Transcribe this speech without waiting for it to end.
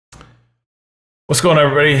What's going on,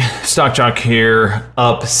 everybody? Stock Jock here,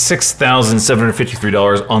 up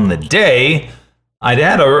 $6,753 on the day. I'd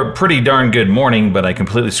had a pretty darn good morning, but I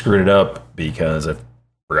completely screwed it up because I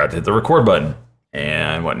forgot to hit the record button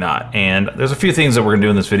and whatnot. And there's a few things that we're gonna do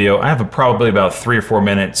in this video. I have probably about 3 or 4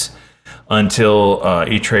 minutes until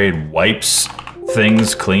E-Trade wipes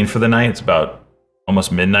things clean for the night. It's about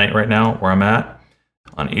almost midnight right now where I'm at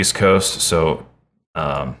on East Coast. So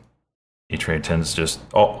E-Trade tends to just,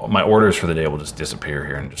 all my orders for the day will just disappear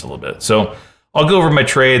here in just a little bit. So I'll go over my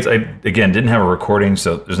trades. I, again, didn't have a recording,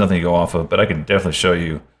 so there's nothing to go off of, but I can definitely show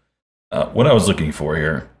you what I was looking for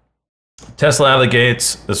here. Tesla out of the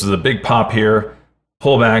gates. This was a big pop here.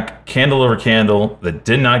 Pullback, candle over candle that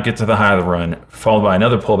did not get to the high of the run, followed by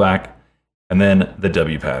another pullback, and then the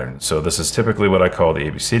W pattern. So this is typically what I call the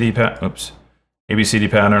ABCD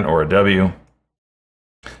pattern or a W,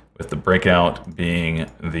 with the breakout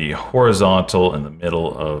being the horizontal in the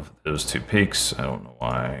middle of those two peaks. I don't know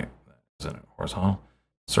why that isn't horizontal.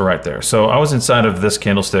 So right there. So I was inside of this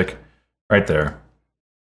candlestick right there.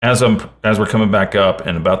 As we're coming back up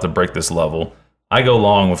and about to break this level, I go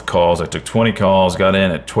long with calls. I took 20 calls, got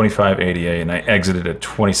in at 25.88, and I exited at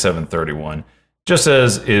 27.31. Just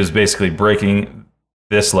as is basically breaking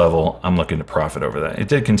this level, I'm looking to profit over that. It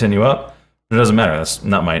did continue up, but it doesn't matter.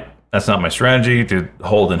 That's not my strategy to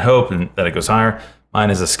hold and hope and that it goes higher. Mine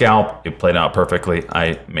is a scalp. It played out perfectly.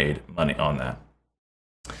 I made money on that.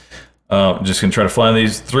 Just gonna try to fly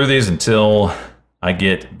through these until I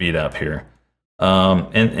get beat up here.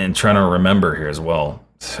 And trying to remember here as well.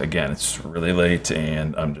 Again, it's really late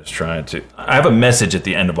and I'm just trying to, I have a message at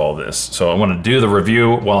the end of all this. So I want to do the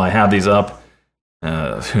review while I have these up.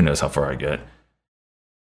 Who knows how far I get.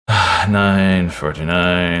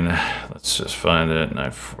 949. Let's just find it.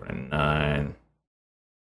 949.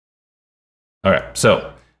 All right.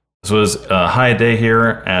 So this was a high day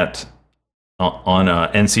here on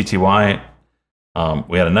NCTY.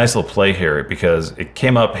 We had a nice little play here because it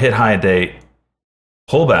came up, hit high day,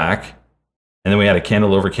 pull back, and then we had a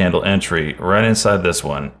candle over candle entry right inside this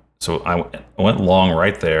one. So I went long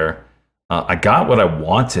right there. I got what I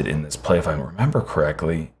wanted in this play, if I remember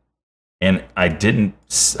correctly. And I didn't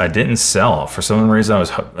sell. For some reason, I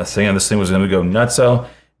was thinking this thing was going to go nutso.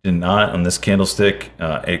 Did not on this candlestick.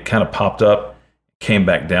 It kind of popped up, came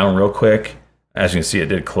back down real quick. As you can see, it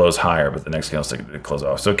did close higher, but the next candlestick did close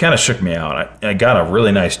off. So it kind of shook me out. I got a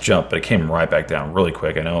really nice jump, but it came right back down really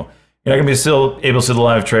quick. I know you're not going to be still able to see the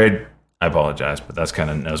live trade. I apologize, but that's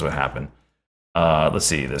kind of knows what happened. Let's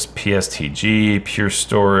see, this PSTG, Pure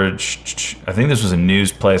Storage. I think this was a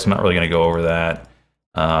news play, so I'm not really going to go over that.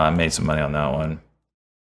 I made some money on that one.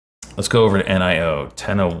 Let's go over to NIO,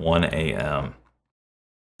 10:01 a.m.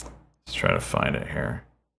 Let's try to find it here.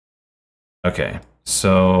 Okay,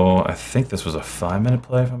 so I think this was a 5-minute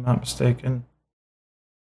play, if I'm not mistaken.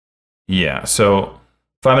 Yeah, so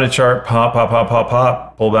 5-minute chart, pop, pop, pop, pop,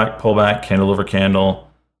 pop, pull back, candle over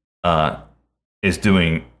candle, is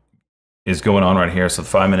going on right here. So the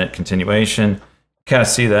 5-minute continuation, kind of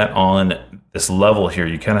see that on this level here.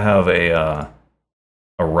 You kind of have a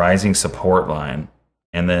rising support line,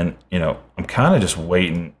 and then I'm kind of just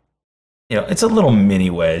waiting. It's a little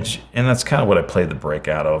mini wedge, and that's kind of what I played the break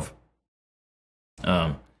out of.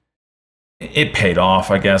 It paid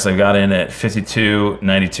off, I guess. I got in at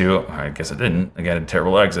 52.92. I guess I didn't. I got a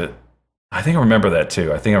terrible exit. I think I remember that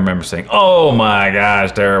too. I think I remember saying, "Oh my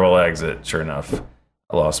gosh, terrible exit." Sure enough,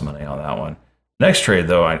 I lost money on that one. Next trade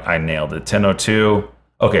though, I nailed it. 10:02.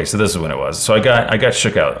 Okay, so this is when it was. So I got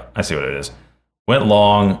shook out. I see what it is. Went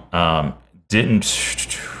long, didn't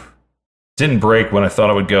break when I thought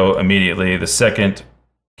it would go immediately. The second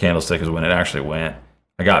candlestick is when it actually went.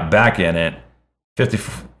 I got back in it,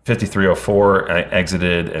 53.04. I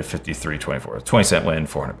exited at 53.24. 20-cent win,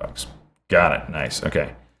 $400. Got it. Nice.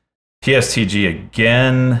 Okay. PSTG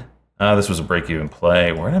again. This was a break-even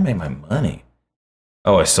play. Where did I make my money?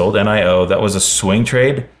 Oh, I sold NIO. That was a swing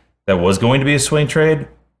trade. That was going to be a swing trade,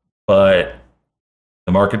 but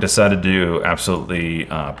the market decided to absolutely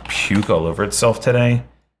puke all over itself today.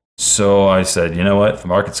 So I said, you know what? If the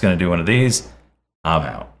market's going to do one of these, I'm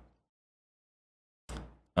out.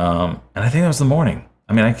 And I think that was the morning.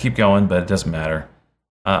 I mean, I keep going, but it doesn't matter.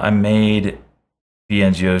 I made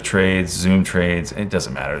BNGO trades, Zoom trades. It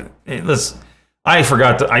doesn't matter. I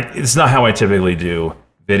forgot to. It's not how I typically do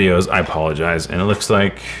videos. I apologize. And it looks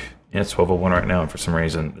like it's 12:01 right now, and for some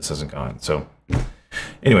reason this hasn't gone. So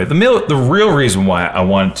anyway, the real reason why I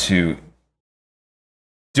wanted to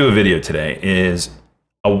do a video today is,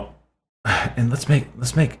 and let's make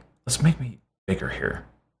me bigger here,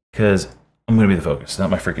 because I'm going to be the focus, not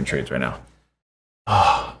my freaking trades right now.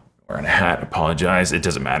 Oh, wearing a hat, apologize. It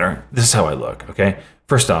doesn't matter. This is how I look, okay?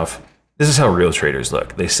 First off, this is how real traders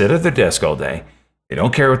look. They sit at their desk all day. They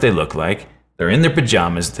don't care what they look like. They're in their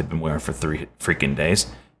pajamas that they've been wearing for 3 freaking days.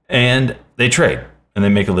 And they trade. And they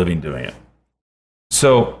make a living doing it.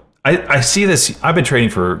 So I see this. I've been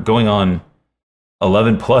trading for going on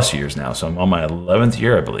 11 plus years now. So I'm on my 11th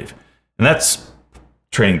year, I believe. And that's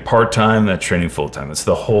trading part-time. That's trading full-time. That's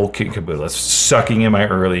the whole kit and caboodle. That's sucking in my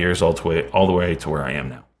early years all the way to where I am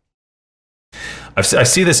now. I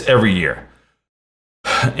see this every year.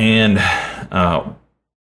 And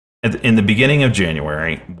in the beginning of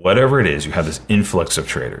January, whatever it is, you have this influx of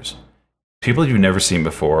traders. People you've never seen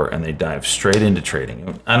before, and they dive straight into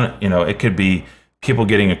trading. It could be people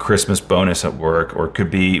getting a Christmas bonus at work, or it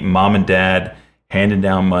could be mom and dad handing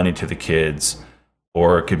down money to the kids,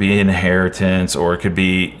 or it could be inheritance, or it could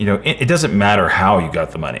be, it doesn't matter how you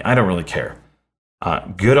got the money. I don't really care.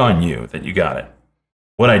 Good on you that you got it.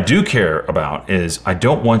 What I do care about is I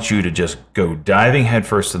don't want you to just go diving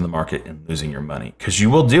headfirst in the market and losing your money, because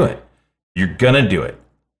you will do it. You're gonna do it.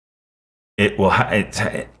 It will.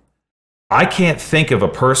 I can't think of a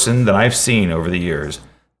person that I've seen over the years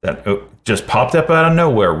that just popped up out of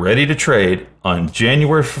nowhere, ready to trade on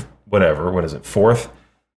January, what is it, 4th,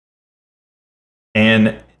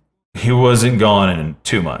 and he wasn't gone in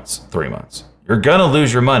 2 months, 3 months. You're gonna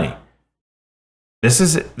lose your money. This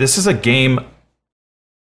is a game.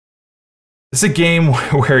 It's a game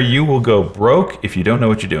where you will go broke if you don't know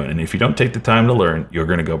what you're doing. And if you don't take the time to learn, you're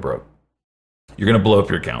going to go broke. You're going to blow up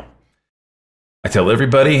your account. I tell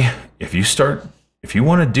everybody, if you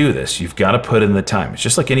want to do this, you've got to put in the time. It's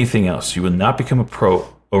just like anything else. You will not become a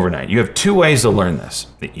pro overnight. You have 2 ways to learn this: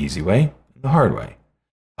 the easy way and the hard way.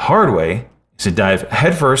 The hard way is to dive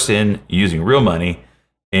headfirst in using real money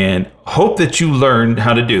and hope that you learn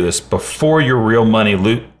how to do this before your real money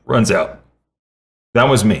loot runs out. That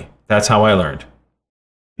was me. That's how I learned.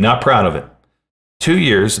 Not proud of it. 2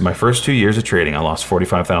 years, my first 2 years of trading, I lost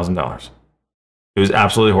 $45,000. It was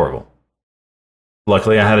absolutely horrible.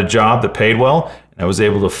 Luckily, I had a job that paid well, and I was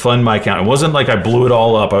able to fund my account. It wasn't like I blew it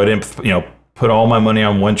all up. I didn't, put all my money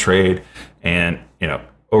on one trade, and it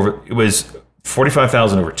was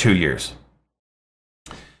 $45,000 over 2 years.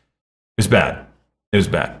 It was bad. It was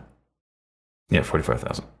bad. Yeah,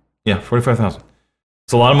 $45,000. Yeah, $45,000.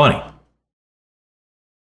 It's a lot of money.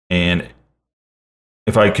 And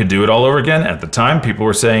if I could do it all over again, at the time, people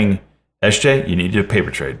were saying, SJ, you need to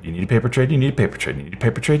paper trade. You need a paper trade. You need a paper trade. You need a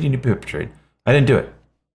paper trade. You need a paper trade. I didn't do it.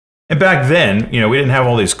 And back then, we didn't have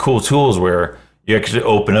all these cool tools where you actually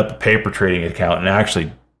open up a paper trading account and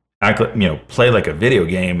actually play like a video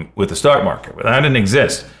game with the stock market. But that didn't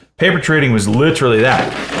exist. Paper trading was literally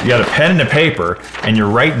that. You got a pen and a paper, and you're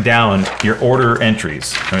writing down your order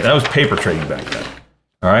entries. That was paper trading back then.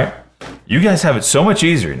 All right? You guys have it so much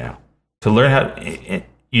easier now to learn how.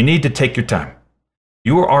 You need to take your time.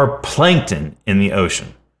 You are plankton in the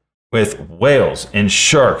ocean with whales and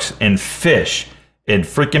sharks and fish and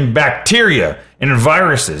freaking bacteria and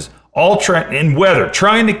viruses, all in weather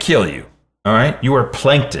trying to kill you. All right? You are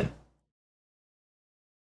plankton.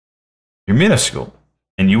 You're minuscule,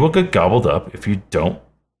 and you will get gobbled up if you don't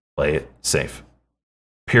play it safe.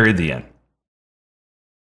 Period. The end.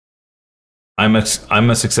 I'm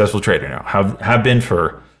a successful trader now. Have been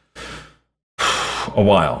for a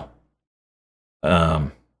while.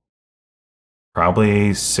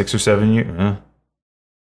 Probably 6 or 7 years.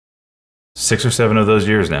 6 or 7 of those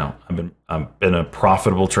years now. I've been a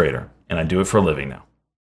profitable trader, and I do it for a living now.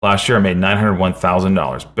 Last year I made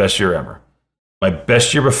 $901,000, best year ever. My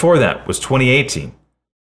best year before that was 2018,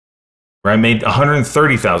 where I made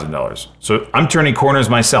 $130,000. So I'm turning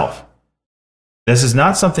corners myself. This is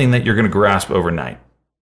not something that you're going to grasp overnight.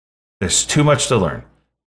 There's too much to learn.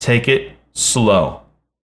 Take it slow.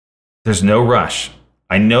 There's no rush.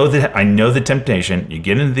 I know the temptation. You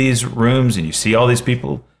get into these rooms and you see all these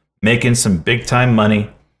people making some big time money,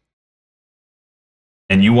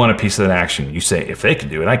 and you want a piece of that action. You say, if they can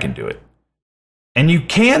do it, I can do it. And you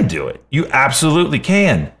can do it. You absolutely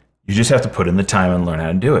can. You just have to put in the time and learn how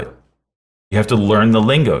to do it. You have to learn the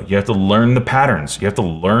lingo. You have to learn the patterns. You have to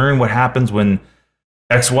learn what happens when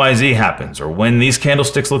XYZ happens, or when these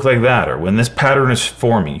candlesticks look like that, or when this pattern is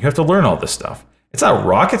forming. You have to learn all this stuff. It's not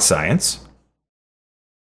rocket science.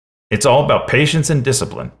 It's all about patience and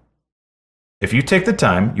discipline. If you take the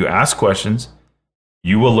time, you ask questions,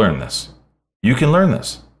 you will learn this. You can learn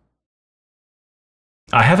this.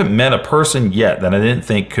 I haven't met a person yet that I didn't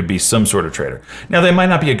think could be some sort of trader. Now, they might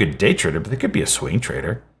not be a good day trader, but they could be a swing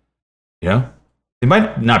trader. They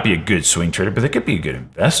might not be a good swing trader, but they could be a good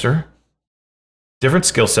investor. Different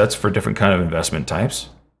skill sets for different kind of investment types.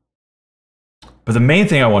 But the main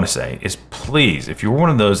thing I want to say is, please, if you're one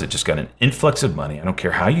of those that just got an influx of money, I don't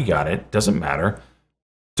care how you got it, doesn't matter,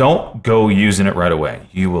 don't go using it right away.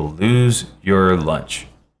 You will lose your lunch.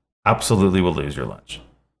 Absolutely will lose your lunch.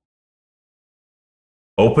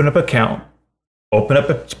 Open up an account. Open up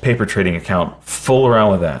a paper trading account. Fool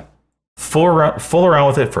around with that. Fool around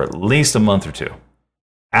with it for at least a month or two.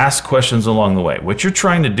 Ask questions along the way. What you're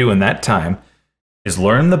trying to do in that time is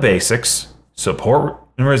learn the basics, support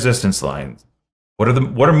and resistance lines. What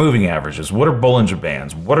are moving averages? What are Bollinger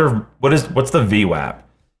Bands? What's the VWAP?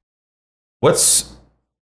 What's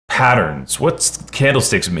patterns? What's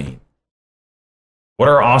candlesticks mean? What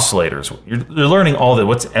are oscillators? You're learning all that.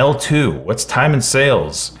 What's L2? What's time and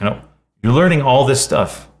sales? You're learning all this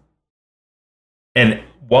stuff. And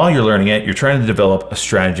while you're learning it, you're trying to develop a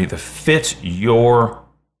strategy that fits your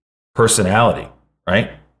personality,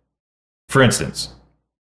 right? For instance,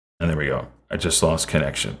 and there we go. I just lost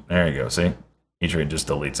connection. There you go. See? E-Trade just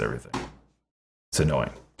deletes everything. It's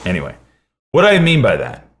annoying. Anyway, what I mean by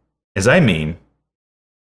that is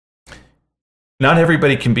not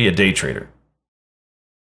everybody can be a day trader.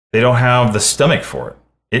 They don't have the stomach for it.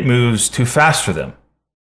 It moves too fast for them.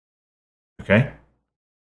 Okay?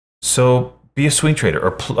 So be a swing trader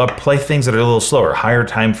or play things that are a little slower, higher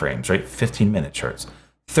time frames, right? 15-minute charts,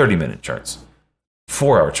 30-minute charts,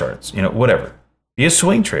 4-hour charts, whatever. Be a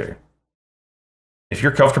swing trader. If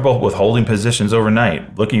you're comfortable with holding positions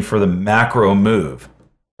overnight, looking for the macro move,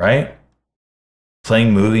 right?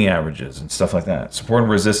 Playing moving averages and stuff like that. Support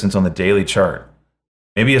and resistance on the daily chart.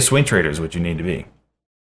 Maybe a swing trader is what you need to be.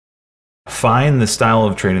 Find the style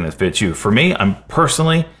of trading that fits you. For me,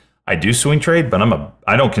 I do swing trade, but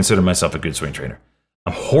I don't consider myself a good swing trader.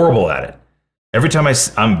 I'm horrible at it. Every time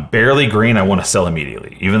I'm barely green, I want to sell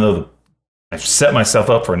immediately. Even though I've set myself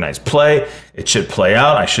up for a nice play, it should play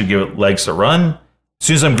out. I should give it legs to run. As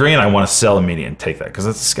soon as I'm green, I want to sell immediately and take that because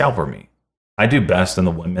that's a scalper me. I do best in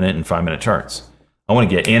the 1-minute and 5-minute charts. I want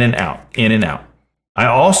to get in and out, in and out. I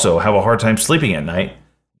also have a hard time sleeping at night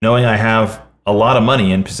knowing I have a lot of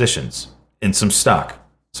money in positions, in some stock,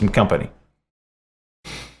 some company.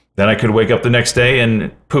 Then I could wake up the next day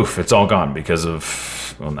and poof, it's all gone because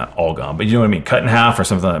of, well, not all gone, but you know what I mean, cut in half or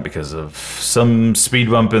something like that because of some speed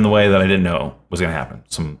bump in the way that I didn't know was going to happen.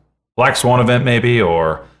 Some black swan event maybe,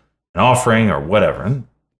 or an offering or whatever. And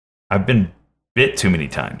I've been bit too many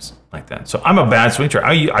times like that. So I'm a bad swing trader.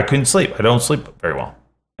 I couldn't sleep. I don't sleep very well.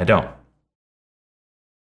 I don't.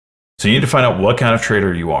 So you need to find out what kind of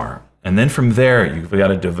trader you are. And then from there, you've got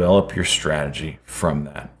to develop your strategy from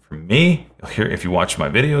that. For me, if you watch my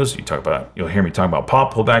videos, you'll hear me talk about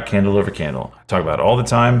pop, pullback, candle over candle. I talk about it all the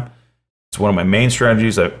time. It's one of my main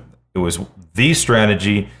strategies. It was the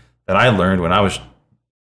strategy that I learned when I was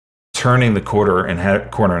turning the corner and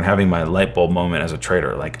having my light bulb moment as a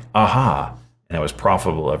trader, like aha, and I was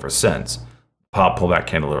profitable ever since. Pop, pullback,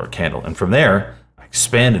 candle over candle, and from there I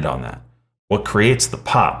expanded on that. What creates the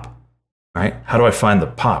pop? Right? How do I find the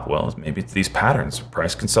pop? Well, maybe it's these patterns: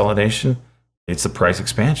 price consolidation. It's the price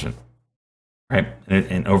expansion, right?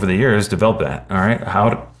 And over the years, develop that. All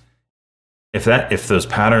right. If those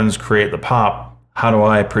patterns create the pop, how do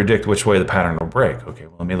I predict which way the pattern will break? Okay.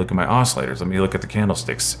 Well, let me look at my oscillators. Let me look at the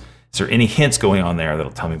candlesticks. Is there any hints going on there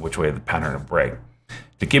that'll tell me which way the pattern will break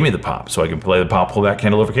to give me the pop, so I can play the pop, pull back,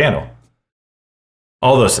 candle over candle?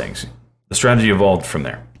 All those things. The strategy evolved from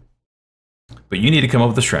there. But you need to come up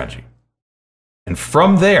with a strategy. And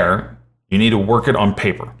from there, you need to work it on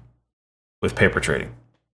paper with paper trading.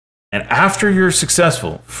 And after you're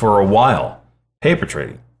successful for a while, paper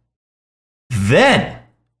trading, then,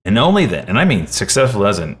 and only then, and I mean successful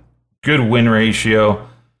as in good win ratio,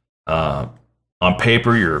 on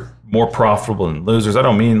paper, you're more profitable than losers. I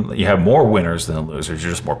don't mean you have more winners than losers.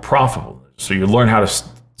 You're just more profitable. So you learn how to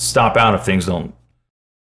stop out if things don't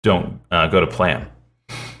go to plan.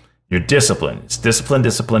 You're disciplined. It's discipline,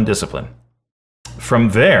 discipline, discipline. From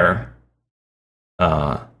there,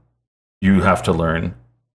 you have to learn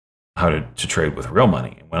how to trade with real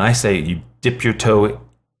money. When I say you dip your toe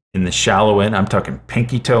in the shallow end, I'm talking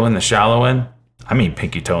pinky toe in the shallow end. I mean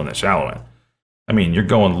pinky toe in the shallow end. I mean, you're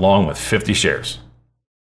going long with 50 shares.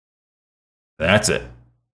 That's it.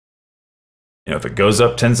 You know, if it goes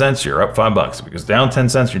up 10 cents, you're up $5. If it goes down 10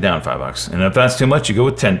 cents, you're down $5. And if that's too much, you go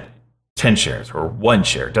with 10 shares or 1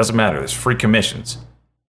 share. It doesn't matter. There's free commissions.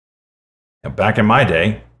 Now, back in my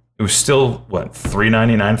day, it was still, what,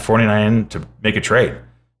 $3.99, $4.99 to make a trade.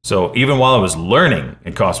 So even while I was learning,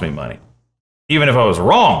 it cost me money. Even if I was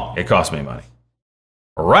wrong, it cost me money.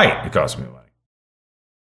 Or right, it cost me money.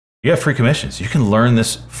 You have free commissions. You can learn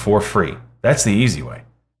this for free. That's the easy way.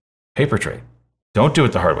 Paper trade. Don't do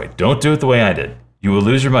it the hard way. Don't do it the way I did. You will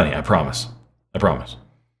lose your money, I promise. I promise.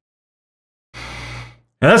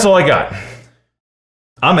 And that's all I got.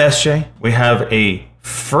 I'm SJ. We have a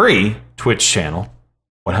free Twitch channel,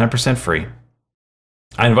 100% free.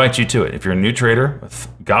 I invite you to it. If you're a new trader with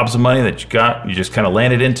gobs of money that you just kind of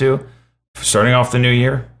landed into, starting off the new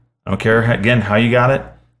year, I don't care, again, how you got it,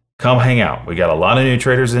 come hang out. We got a lot of new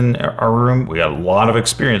traders in our room. We got a lot of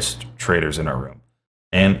experienced traders in our room.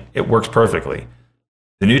 And it works perfectly.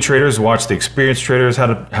 The new traders watch the experienced traders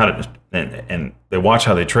and they watch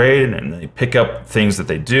how they trade, and they pick up things that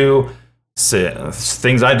they do. So,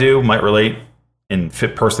 things I do might relate in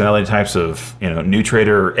fit personality types of, new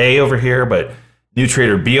trader A over here, but new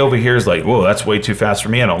trader B over here is like, whoa, that's way too fast for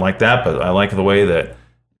me. I don't like that, but I like the way that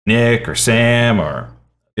Nick or Sam or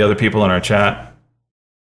the other people in our chat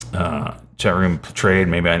room trade.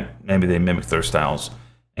 Maybe they mimic their styles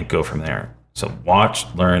and go from there. So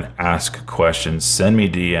watch, learn, ask questions, send me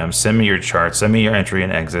DMs, send me your charts, send me your entry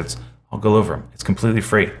and exits. I'll go over them. It's completely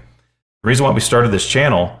free. The reason why we started this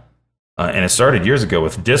channel, and it started years ago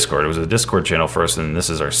with Discord, it was a Discord channel first, and this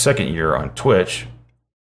is our second year on Twitch,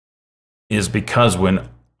 is because when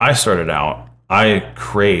I started out, I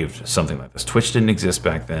craved something like this. Twitch didn't exist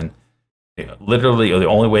back then. Literally, the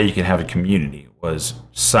only way you can have a community was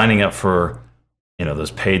signing up for,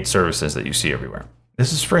 those paid services that you see everywhere.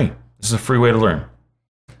 This is free. This is a free way to learn.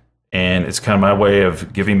 And it's kind of my way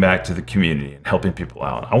of giving back to the community and helping people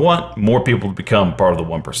out. I want more people to become part of the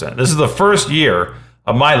 1%. This is the first year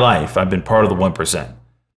of my life I've been part of the 1%.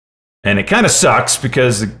 And it kind of sucks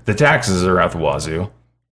because the taxes are out the wazoo.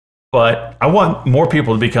 But I want more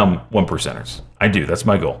people to become 1%ers. I do. That's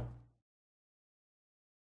my goal.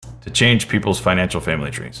 To change people's financial family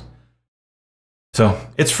trees. So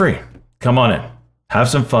it's free. Come on in. Have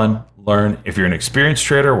some fun. Learn. If you're an experienced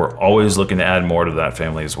trader, we're always looking to add more to that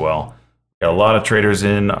family as well. We got a lot of traders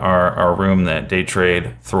in our room that day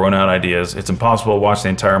trade, throwing out ideas. It's impossible to watch the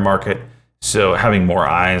entire market. So having more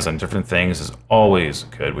eyes on different things is always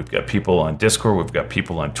good. We've got people on Discord. We've got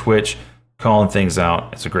people on Twitch calling things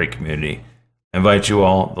out. It's a great community. I invite you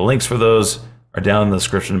all. The links for those are down in the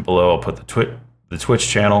description below. I'll put the Twitch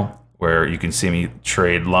channel where you can see me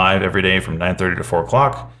trade live every day from 9:30 to 4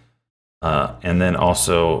 o'clock. And then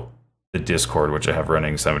also the Discord, which I have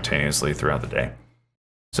running simultaneously throughout the day.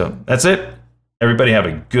 So that's it. Everybody have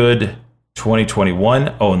a good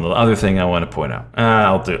 2021. Oh, and the other thing I want to point out,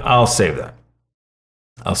 I'll save that.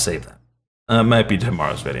 I'll save that. It might be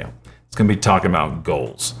tomorrow's video. It's going to be talking about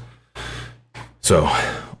goals. So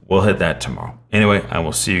we'll hit that tomorrow. Anyway, I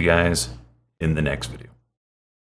will see you guys in the next video.